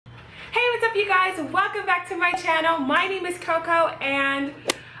What's up, you guys? Welcome back to my channel. My name is KoKo and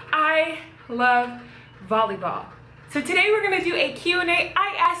I love volleyball. So today we're going to do a Q&A.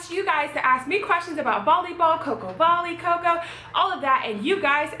 I asked you guys to ask me questions about volleyball, KoKo Volley, KoKo, all of that, and you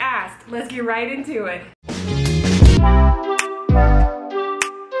guys asked. Let's get right into it.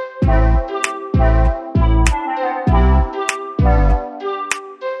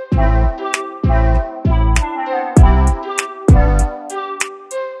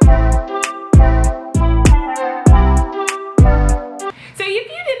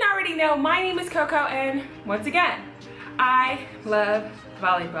 My name is KoKo and once again, I love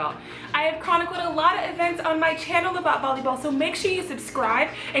volleyball. I have chronicled a lot of events on my channel about volleyball, so make sure you subscribe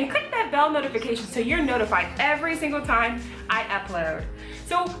and click that bell notification so you're notified every single time I upload.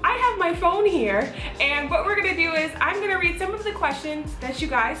 So I have my phone here, and what we're gonna do is I'm gonna read some of the questions that you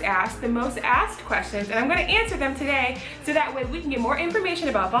guys asked, the most asked questions, and I'm gonna answer them today so that way we can get more information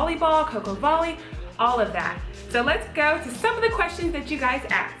about volleyball, KoKo Volley, all of that. So let's go to some of the questions that you guys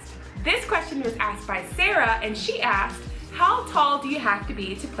asked. This question was asked by Sarah, and she asked, how tall do you have to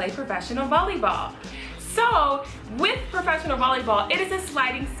be to play professional volleyball? So with professional volleyball, it is a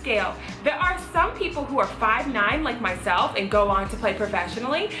sliding scale. There are some people who are 5'9" like myself and go on to play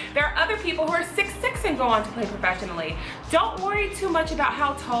professionally. There are other people who are 6'6" and go on to play professionally. Don't worry too much about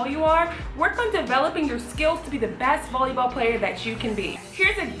how tall you are. Work on developing your skills to be the best volleyball player that you can be.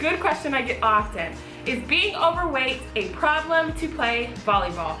 Here's a good question I get often. Is being overweight a problem to play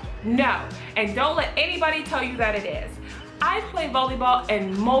volleyball? No, and don't let anybody tell you that it is. I've played volleyball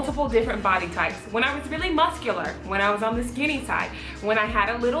in multiple different body types. When I was really muscular, when I was on the skinny side, when I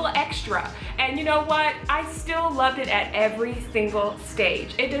had a little extra. And you know what? I still loved it at every single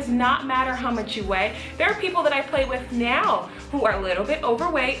stage. It does not matter how much you weigh. There are people that I play with now who are a little bit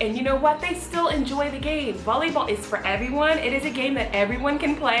overweight, and you know what? They still enjoy the game. Volleyball is for everyone. It is a game that everyone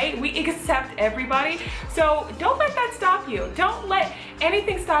can play. We accept everybody. So don't let that stop you. Don't let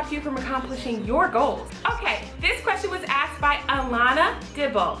anything stop you from accomplishing your goals. Okay, this question was asked by Alana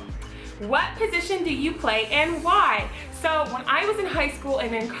Dibble. What position do you play and why? So when I was in high school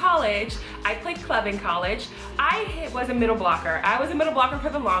and in college, I played club in college. I was a middle blocker. I was a middle blocker for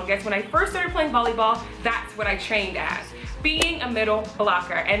the longest. When I first started playing volleyball, that's what I trained as, being a middle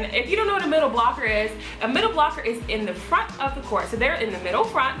blocker. And if you don't know what a middle blocker is in the front of the court. So they're in the middle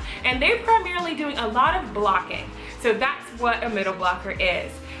front and they're primarily doing a lot of blocking. So that's what a middle blocker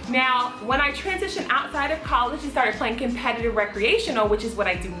is. Now, when I transitioned outside of college and started playing competitive recreational, which is what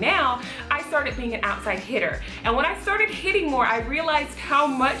I do now, I started being an outside hitter. And when I started hitting more, I realized how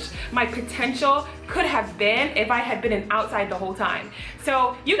much my potential could have been if I had been an outside the whole time.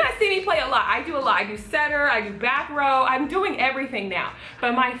 So you guys see me play a lot. I do a lot. I do setter, I do back row. I'm doing everything now.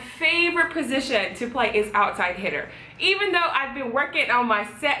 But my favorite position to play is outside hitter. Even though I've been working on my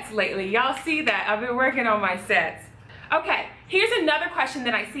sets lately. Y'all see that? I've been working on my sets. Okay, here's another question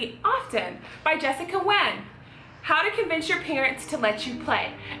that I see often by Jessica Wen. How to convince your parents to let you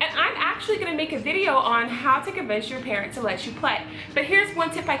play. And I'm actually gonna make a video on how to convince your parents to let you play. But here's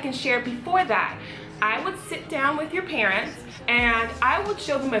one tip I can share before that. I would sit down with your parents and I would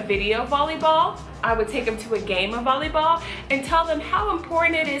show them a video of volleyball. I would take them to a game of volleyball and tell them how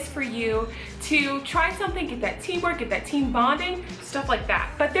important it is for you to try something, get that teamwork, get that team bonding, stuff like that.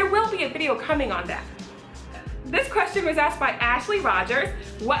 But there will be a video coming on that. This question was asked by Ashley Rogers.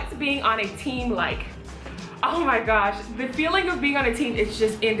 What's being on a team like? Oh my gosh, the feeling of being on a team is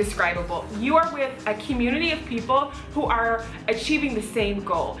just indescribable. You are with a community of people who are achieving the same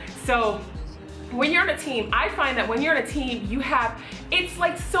goal. So when you're on a team, I find that when you're on a team, it's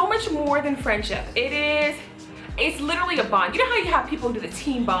like so much more than friendship. It's literally a bond. You know how you have people do the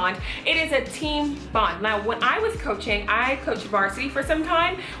team bond? It is a team bond. Now, when I was coaching, I coached varsity for some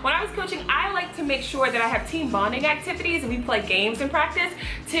time. When I was coaching, I like to make sure that I have team bonding activities and we play games and practice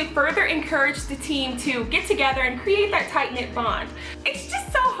to further encourage the team to get together and create that tight-knit bond. It's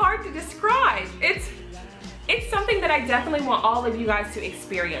just so hard to describe. It's something that I definitely want all of you guys to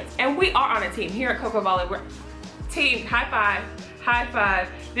experience. And we are on a team here at KoKo Volley. We're team, high five. High five.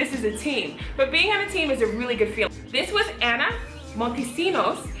 This is a team. But being on a team is a really good feeling. This was Anna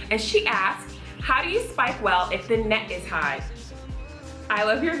Montesinos, and she asked, how do you spike well if the net is high? I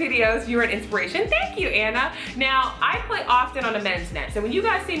love your videos. You're an inspiration. Thank you, Anna. Now, I play often on a men's net. So when you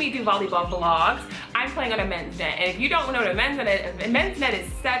guys see me do volleyball vlogs, I'm playing on a men's net. And if you don't know what a men's net is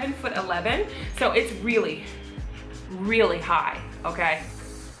 7'11", so it's really, really high, okay?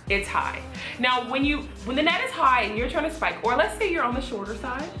 It's high. Now, when the net is high and you're trying to spike, or let's say you're on the shorter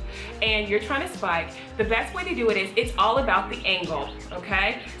side and you're trying to spike, the best way to do it is it's all about the angle,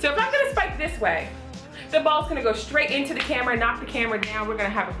 okay? So if I'm gonna spike this way, the ball's gonna go straight into the camera, knock the camera down, we're gonna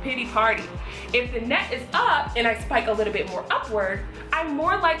have a pity party. If the net is up and I spike a little bit more upward, I'm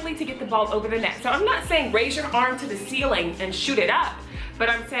more likely to get the ball over the net. So I'm not saying raise your arm to the ceiling and shoot it up, but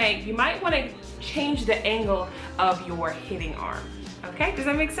I'm saying you might wanna change the angle of your hitting arm. Okay, does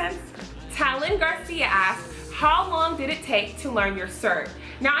that make sense? Talon Garcia asked, how long did it take to learn your serve?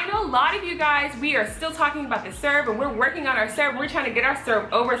 Now I know a lot of you guys, we are still talking about the serve and we're working on our serve. We're trying to get our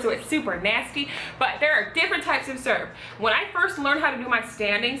serve over so it's super nasty, but there are different types of serve. When I first learned how to do my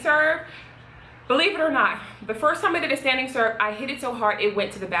standing serve, believe it or not, the first time I did a standing serve, I hit it so hard it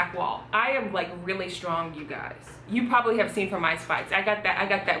went to the back wall. I am like really strong, you guys. You probably have seen from my spikes. I got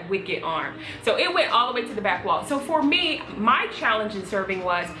that wicked arm. So it went all the way to the back wall. So for me, my challenge in serving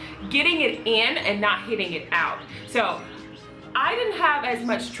was getting it in and not hitting it out. So I didn't have as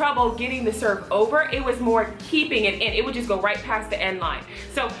much trouble getting the serve over. It was more keeping it in. It would just go right past the end line.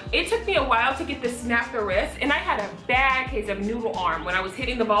 So it took me a while to get the snap the wrist, and I had a bad case of noodle arm. When I was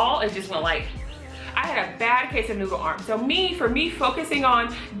hitting the ball, it just went like, I had a bad case of noodle arm. So for me focusing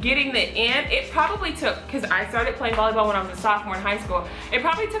on getting the in, it probably took, because I started playing volleyball when I was a sophomore in high school, it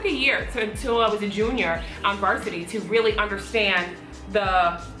probably took a year until I was a junior on varsity to really understand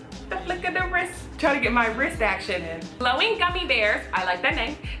the flick of the wrist, try to get my wrist action in. Glowing Gummy Bears, I like that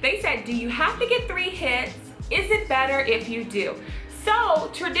name. They said, do you have to get 3 hits? Is it better if you do? So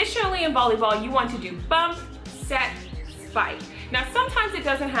traditionally in volleyball, you want to do bump, set, spike. Now sometimes it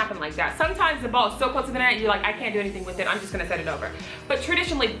doesn't happen like that. Sometimes the ball is so close to the net, you're like, I can't do anything with it, I'm just gonna set it over. But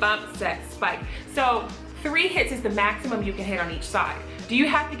traditionally bump, set, spike. So 3 hits is the maximum you can hit on each side. Do you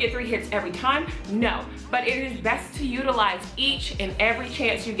have to get 3 hits every time? No, but it is best to utilize each and every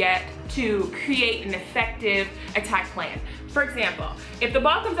chance you get to create an effective attack plan. For example, if the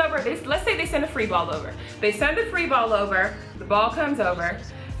ball comes over, let's say they send a free ball over. They send the free ball over, the ball comes over,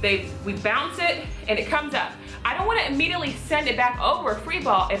 we bounce it and it comes up. I don't want to immediately send it back over a free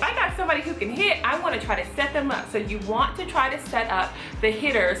ball. If I got somebody who can hit, I want to try to set them up. So you want to try to set up the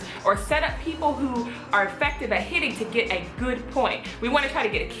hitters or set up people who are effective at hitting to get a good point. We want to try to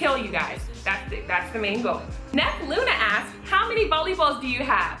get a kill, you guys. That's the main goal. Neff Luna asked, how many volleyballs do you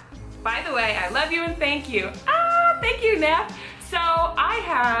have? By the way, I love you and thank you. Ah, thank you, Neff. So I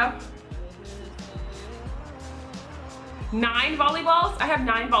have 9 volleyballs. I have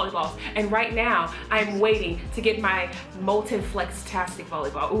 9 volleyballs, and right now I'm waiting to get my Molten Flex-tastic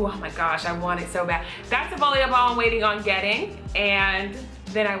volleyball. Ooh, oh my gosh, I want it so bad. That's a volleyball I'm waiting on getting, and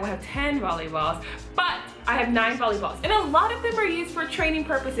then I will have 10 volleyballs, but I have 9 volleyballs, and a lot of them are used for training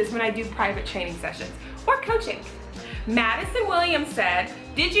purposes when I do private training sessions or coaching. Madison Williams said,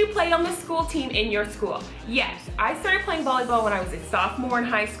 did you play on the school team in your school? Yes, I started playing volleyball when I was a sophomore in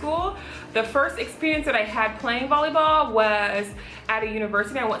high school. The first experience that I had playing volleyball was at a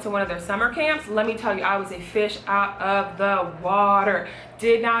university. I went to one of their summer camps. Let me tell you, I was a fish out of the water.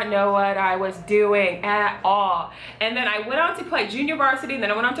 Did not know what I was doing at all. And then I went on to play junior varsity,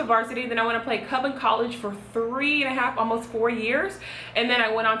 then I went on to varsity, then I went to play club in college for 3.5, almost 4 years. And then I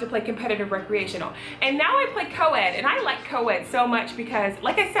went on to play competitive recreational. And now I play co-ed, and I like co-ed so much because,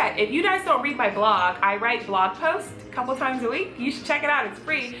 like I said, if you guys don't read my blog, I write blog posts a couple times a week. You should check it out, it's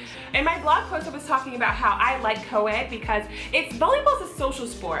free. In my blog post, I was talking about how I like co-ed because volleyball is a social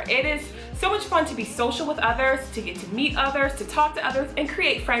sport. It is so much fun to be social with others, to get to meet others, to talk to others, and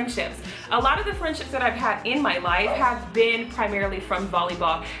create friendships. A lot of the friendships that I've had in my life have been primarily from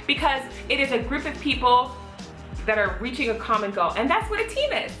volleyball because it is a group of people that are reaching a common goal, and that's what a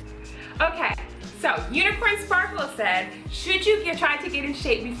team is. Okay, so Unicorn Sparkle said, should you try to get in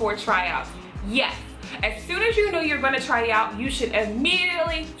shape before tryouts? Yes. As soon as you know you're going to try out, you should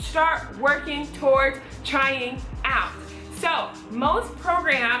immediately start working towards trying out. So most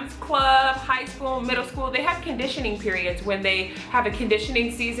programs, club, high school, middle school, they have conditioning periods when they have a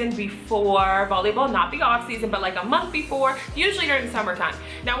conditioning season before volleyball, not the off season, but like a month before, usually during the summertime.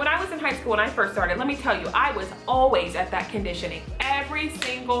 Now when I was in high school when I first started, let me tell you, I was always at that conditioning every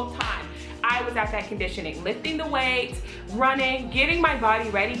single time. I was at that conditioning, lifting the weights, running, getting my body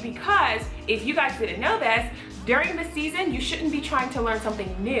ready, because if you guys didn't know this, during the season, you shouldn't be trying to learn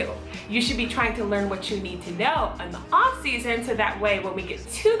something new. You should be trying to learn what you need to know in the off season, so that way when we get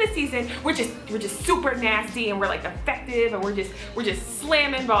to the season, we're just super nasty and we're like effective and we're just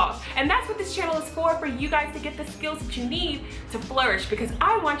slamming balls. And that's what this channel is for you guys to get the skills that you need to flourish, because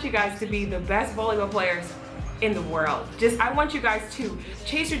I want you guys to be the best volleyball players in the world. I want you guys to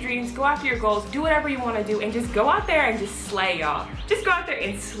chase your dreams, go after your goals, do whatever you want to do, and just go out there and just slay, y'all. Just go out there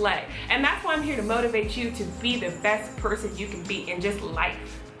and slay. And that's why I'm here to motivate you to be the best person you can be in just life.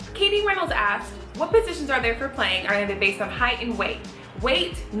 Katie Reynolds asked, what positions are there for playing? Are they based on height and weight?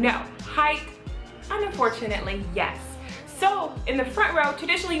 Weight, no. Height, Unfortunately, yes. So in the front row,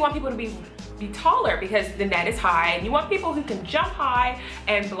 traditionally you want people to be taller because the net is high, and you want people who can jump high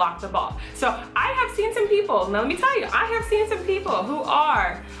and block the ball. So I have seen some people, now let me tell you, I have seen some people who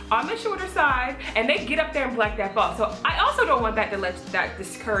are on the shorter side and they get up there and block that ball. So I also don't want that to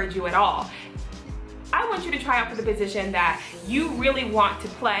discourage you at all. I want you to try out for the position that you really want to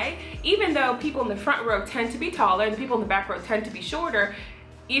play. Even though people in the front row tend to be taller and the people in the back row tend to be shorter,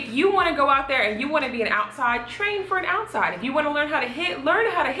 if you want to go out there and you want to be an outside, train for an outside. If you want to learn how to hit,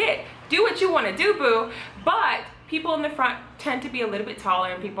 learn how to hit. Do what you want to do, boo. But people in the front tend to be a little bit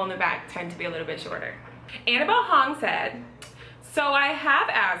taller and people in the back tend to be a little bit shorter. Annabelle Hong said, so I have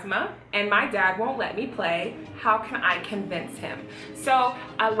asthma and my dad won't let me play. How can I convince him? So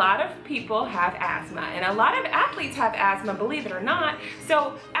a lot of people have asthma and a lot of athletes have asthma, believe it or not.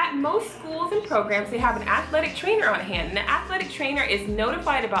 So at most schools and programs, they have an athletic trainer on hand, and the athletic trainer is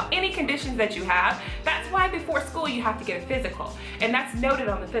notified about any conditions that you have. That's why before school you have to get a physical, and that's noted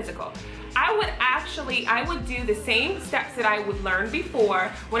on the physical. I would do the same steps that I would learn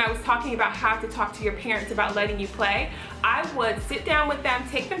before when I was talking about how to talk to your parents about letting you play. I would sit down with them,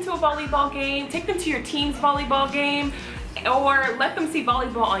 take them to a volleyball game, take them to your team's volleyball game, or let them see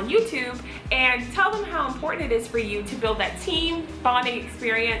volleyball on YouTube and tell them how important it is for you to build that team bonding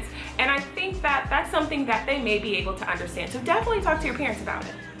experience. And I think that that's something that they may be able to understand. So definitely talk to your parents about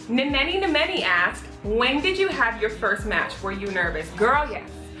it. Nameni asked, when did you have your first match? Were you nervous? Girl, yes.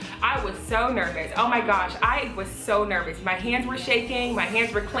 I was so nervous. Oh my gosh, I was so nervous. My hands were shaking, my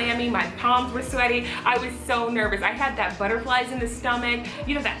hands were clammy, my palms were sweaty. I was so nervous. I had that butterflies in the stomach,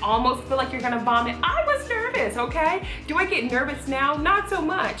 you know, that almost feel like you're gonna vomit. I was nervous, okay? Do I get nervous now? Not so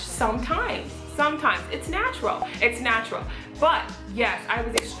much. Sometimes. It's natural. It's natural. But yes, I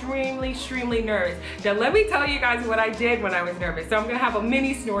was extremely nervous. Now let me tell you guys what I did when I was nervous. So I'm gonna have a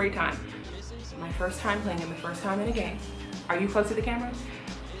mini story time. My first time playing and the first time in a game. Are you close to the camera?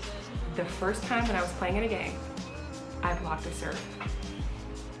 The first time when I was playing in a game, I blocked a serve.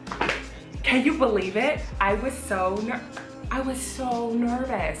 Can you believe it? I was so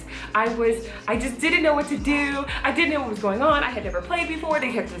nervous. I just didn't know what to do. I didn't know what was going on. I had never played before.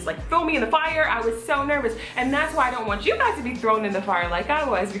 They had to just like throw me in the fire. I was so nervous. And that's why I don't want you guys to be thrown in the fire like I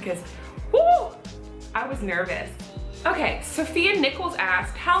was, because whoo, I was nervous. Okay, Sophia Nichols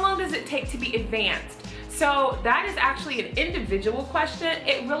asked, how long does it take to be advanced? So that is actually an individual question.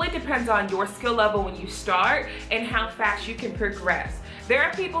 It really depends on your skill level when you start and how fast you can progress. There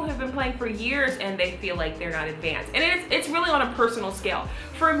are people who've been playing for years and they feel like they're not advanced. And it's really on a personal scale.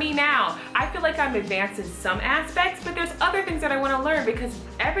 For me now, I feel like I'm advanced in some aspects, but there's other things that I want to learn, because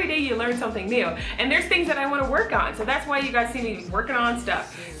every day you learn something new. And there's things that I want to work on. So that's why you guys see me working on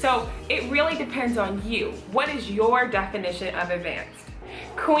stuff. So it really depends on you. What is your definition of advanced?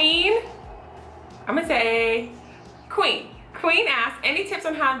 Queen, I'm gonna say Queen. Queen asked, any tips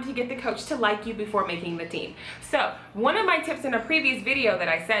on how to get the coach to like you before making the team? So one of my tips in a previous video that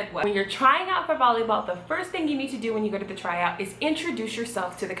I said was, when you're trying out for volleyball, the first thing you need to do when you go to the tryout is introduce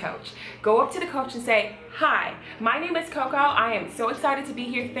yourself to the coach. Go up to the coach and say, hi, my name is KoKo. I am so excited to be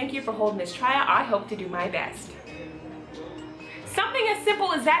here. Thank you for holding this tryout. I hope to do my best. Something as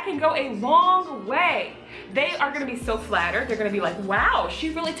simple as that can go a long way. They are gonna be so flattered. They're gonna be like, wow, she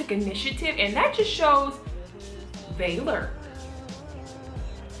really took initiative, and that just shows valor.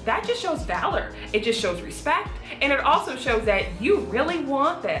 That just shows valor. It just shows respect, and it also shows that you really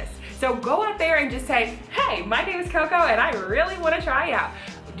want this. So go out there and just say, hey, my name is KoKo and I really want to try out.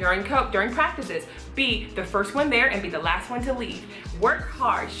 During practices, be the first one there and be the last one to leave. Work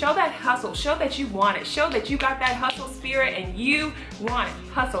hard, show that hustle, show that you want it, show that you got that hustle spirit and you want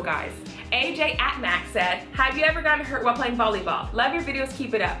it. Hustle, guys. AJ Atmac said, have you ever gotten hurt while playing volleyball? Love your videos,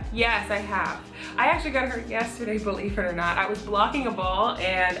 keep it up. Yes, I have. I actually got hurt yesterday, believe it or not. I was blocking a ball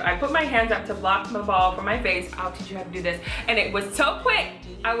and I put my hands up to block the ball from my face. I'll teach you how to do this. And it was so quick.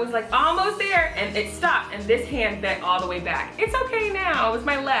 I was like almost there and it stopped and this hand bent all the way back. It's okay now, it was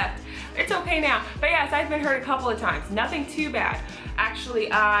my left. It's okay now. But yes, I've been hurt a couple of times. Nothing too bad.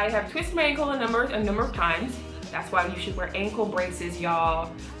 Actually, I have twisted my ankle a number of times. That's why you should wear ankle braces, y'all.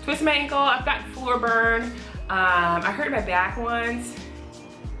 Twist my ankle, I've gotten floor burn. I hurt my back once.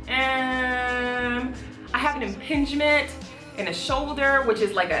 I have an impingement. and a shoulder, which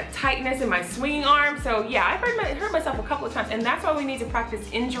is like a tightness in my swinging arm. So yeah, I've hurt myself a couple of times, and that's why we need to practice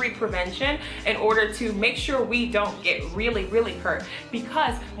injury prevention in order to make sure we don't get really, really hurt.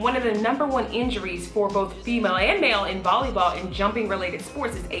 Because one of the #1 injuries for both female and male in volleyball and jumping related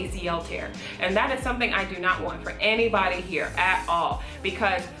sports is ACL tear. And that is something I do not want for anybody here at all,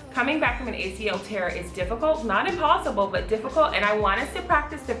 because coming back from an ACL tear is difficult, not impossible, but difficult, and I want us to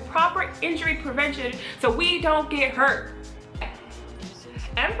practice the proper injury prevention so we don't get hurt.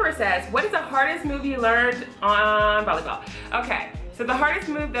 Emperor says, what is the hardest move you learned on volleyball? Okay, so the hardest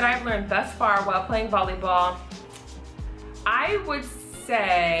move that I've learned thus far while playing volleyball, I would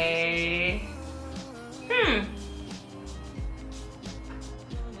say,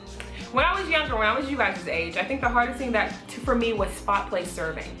 when I was younger, when I was you guys' age, I think the hardest thing for me was spot play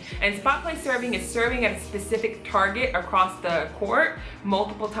serving. And spot play serving is serving at a specific target across the court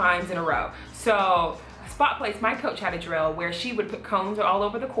multiple times in a row. So spot plays, my coach had a drill where she would put cones all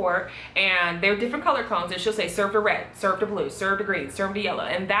over the court, and they're different color cones, and she'll say serve to red, serve to blue, serve to green, serve to yellow.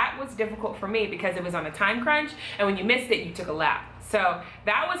 And that was difficult for me because it was on a time crunch, and when you missed it, you took a lap. So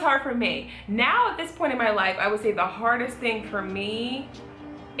that was hard for me. Now at this point in my life, I would say the hardest thing for me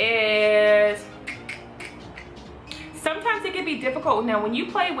is, sometimes it can be difficult. Now when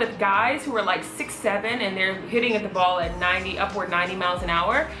you play with guys who are like 6'7" and they're hitting at the ball at upward 90 miles an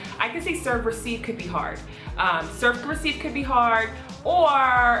hour, I can see serve receive could be hard. Serve to receive could be hard,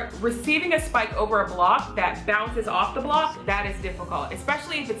 or receiving a spike over a block that bounces off the block, that is difficult,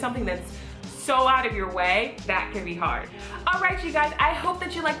 especially if it's something that's so out of your way, that can be hard. All right, you guys, I hope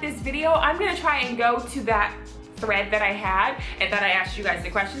that you liked this video. I'm gonna try and go to that thread that I had and that I asked you guys the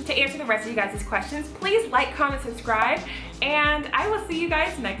questions. To answer the rest of you guys' questions, please like, comment, subscribe, and I will see you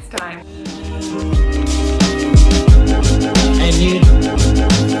guys next time. And you